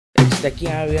Techy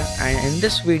Arya, and in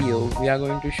this video we are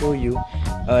going to show you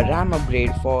a RAM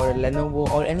upgrade for Lenovo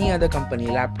or any other company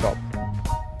laptop.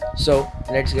 So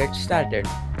let's get started.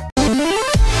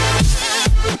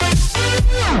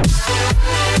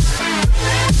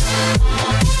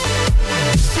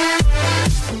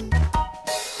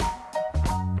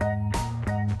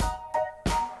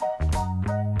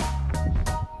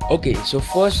 Okay, so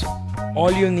first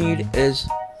all you need is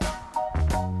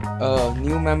a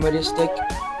new memory stick.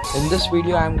 In this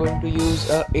video I am going to use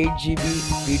a 8GB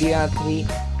DDR3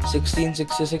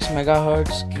 1666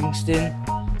 MHz Kingston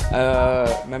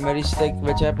memory stick,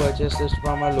 which I purchased this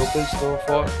from a local store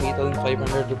for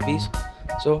 3,500 rupees.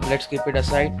 So let's keep it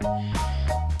aside.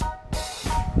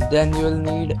 Then you will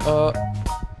need a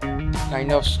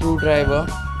kind of screwdriver.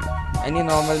 Any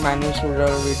normal manual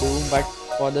screwdriver we do, but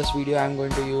for this video I am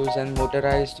going to use an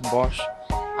motorized Bosch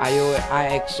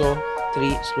IXO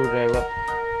 3 screwdriver.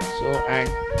 So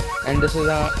and this is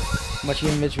a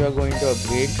machine which we are going to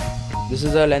upgrade. This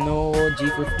is a Lenovo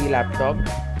G50 laptop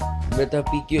with a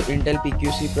Intel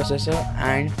PQC processor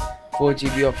and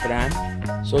 4GB of RAM.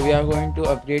 So we are going to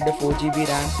upgrade the 4GB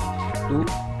RAM to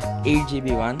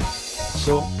 8GB one.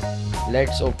 So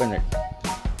let's open it.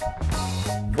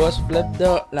 First flip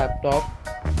the laptop,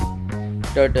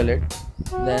 turtle it,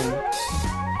 then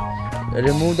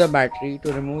remove the battery.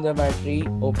 To remove the battery,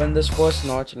 open this first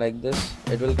notch like this,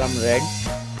 it will come red.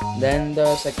 Then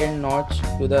the second notch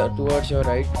towards your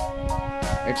right,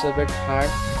 it's a bit hard.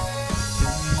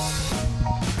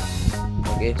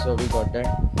 Okay, so we got that.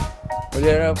 We'll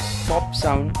hear a pop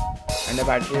sound and the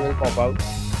battery will pop out.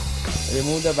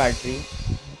 Remove the battery.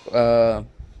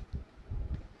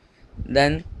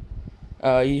 Then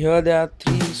here there are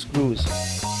 3 screws.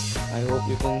 I hope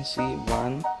you can see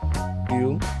 1,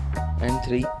 2 and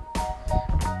 3.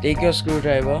 Take your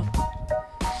screwdriver,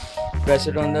 press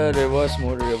it on the reverse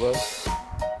mode,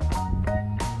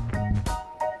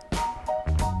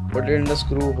 put it in the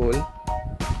screw hole.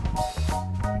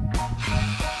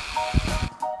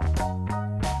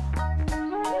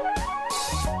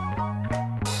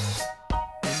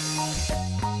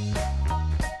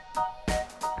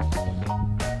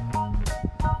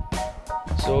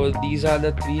 So these are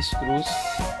the 3 screws.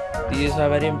 These are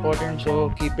very important, so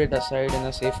keep it aside in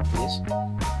a safe place.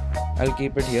 I'll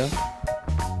keep it here.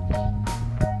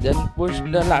 Then push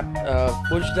the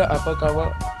upper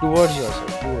cover towards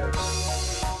yourself,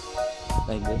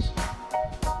 like this.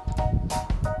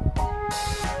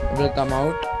 It will come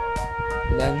out.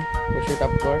 Then push it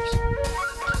upwards.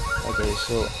 Okay,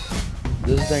 so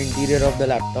this is the interior of the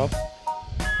laptop.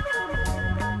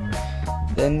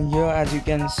 Then here, as you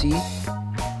can see,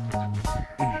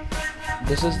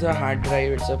 this is the hard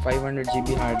drive. It's a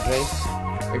 500GB hard drive.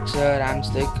 It's a RAM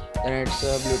stick, and it's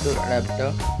a Bluetooth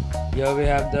adapter. Here we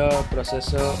have the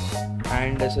processor,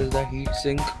 and this is the heat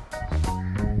sink.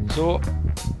 So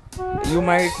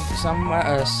some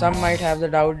might have the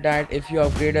doubt that if you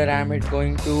upgrade a RAM, it's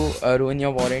going to ruin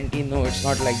your warranty. No, it's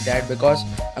not like that, because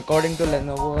according to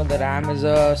Lenovo, the RAM is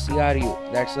a CRU,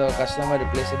 that's a customer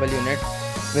replaceable unit,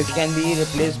 which can be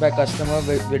replaced by customer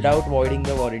without voiding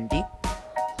the warranty.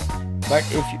 But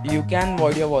if you can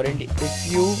void your warranty if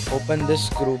you open this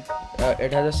screw,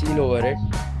 it has a seal over it,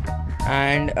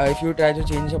 and if you try to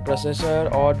change the processor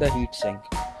or the heatsink.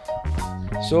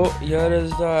 So here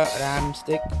is the RAM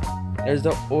stick. Here's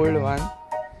the old one.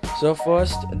 So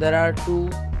first there are 2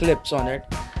 clips on it.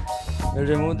 You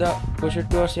remove push it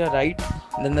towards your right,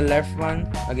 then the left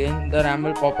one, again the RAM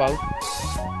will pop out.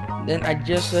 Then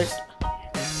adjust it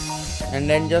and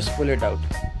then just pull it out.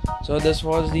 So this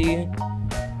was the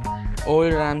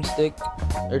old RAM stick.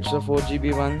 It's a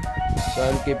 4GB one, so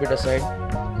I'll keep it aside.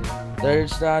 There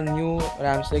is the new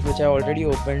RAM stick which I already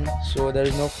opened, so there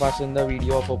is no fuss in the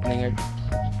video of opening it.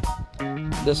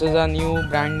 This is a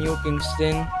brand new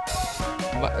Kingston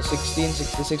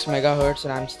 1666 MHz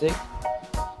RAM stick.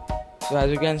 So as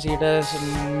you can see, it has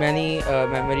many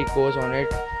memory cores on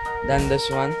it than this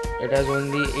one. It has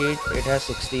only 8, it has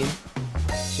 16.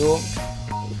 So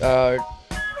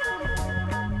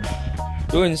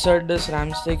to insert this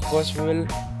RAM stick, first we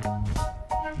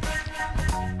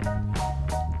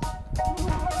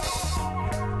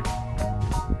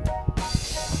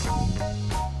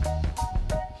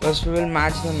will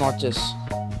match the notches.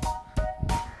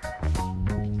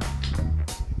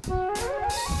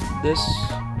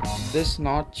 This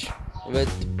notch with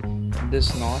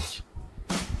this notch.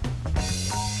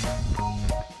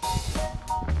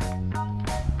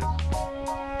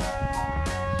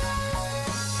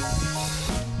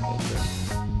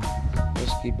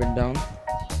 Just keep it down.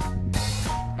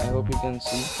 I hope you can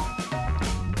see.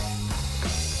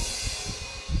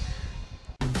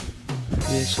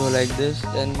 will show like this.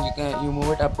 Then you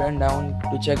move it up and down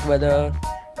to check whether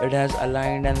it has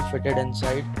aligned and fitted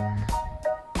inside,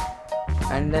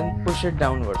 and then push it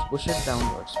downwards, push it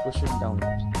downwards, push it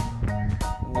downwards.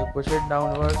 When you push it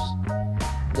downwards,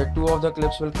 the two of the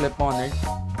clips will clip on it,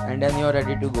 and then you're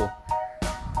ready to go.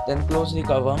 Then close the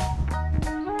cover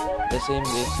the same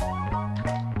way.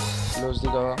 Close the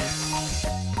cover.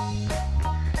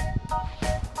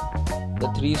 The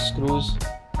 3 screws,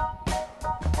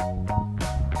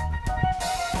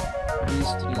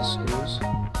 these 3 screws,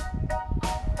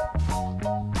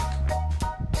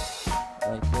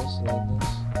 like this.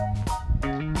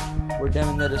 Put them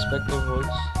in the respective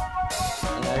holes,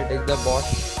 and I'll take the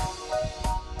Bosch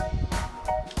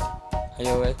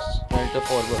IOX monitor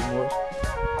forward mode.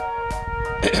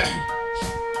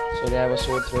 Sorry, I have a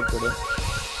sore throat today.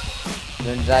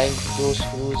 Then drive those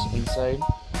screws inside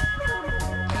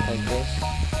like this.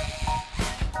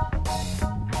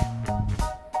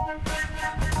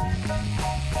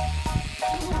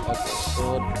 Okay, so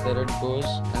there it goes,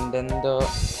 and then the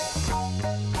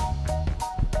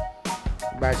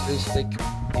battery stick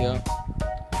here,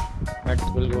 that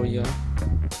will go here.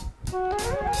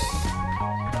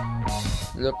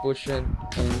 The push it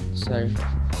inside,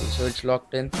 so it's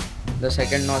locked in. The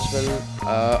second notch will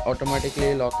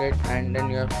automatically lock it, and then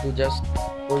you have to just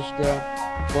push the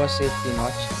first safety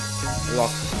notch, lock,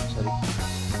 sorry.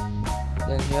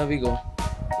 Then here we go,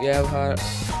 we have our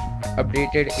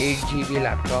updated 8GB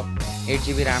laptop,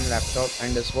 8GB RAM laptop,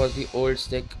 and this was the old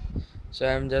stick, so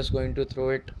I'm just going to throw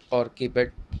it or keep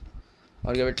it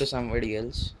or give it to somebody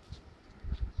else.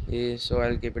 So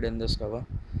I'll keep it in this cover.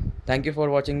 Thank you for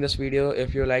watching this video.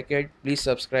 If you like it, please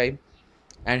subscribe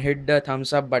and hit the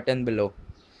thumbs up button below.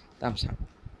 Thumbs up.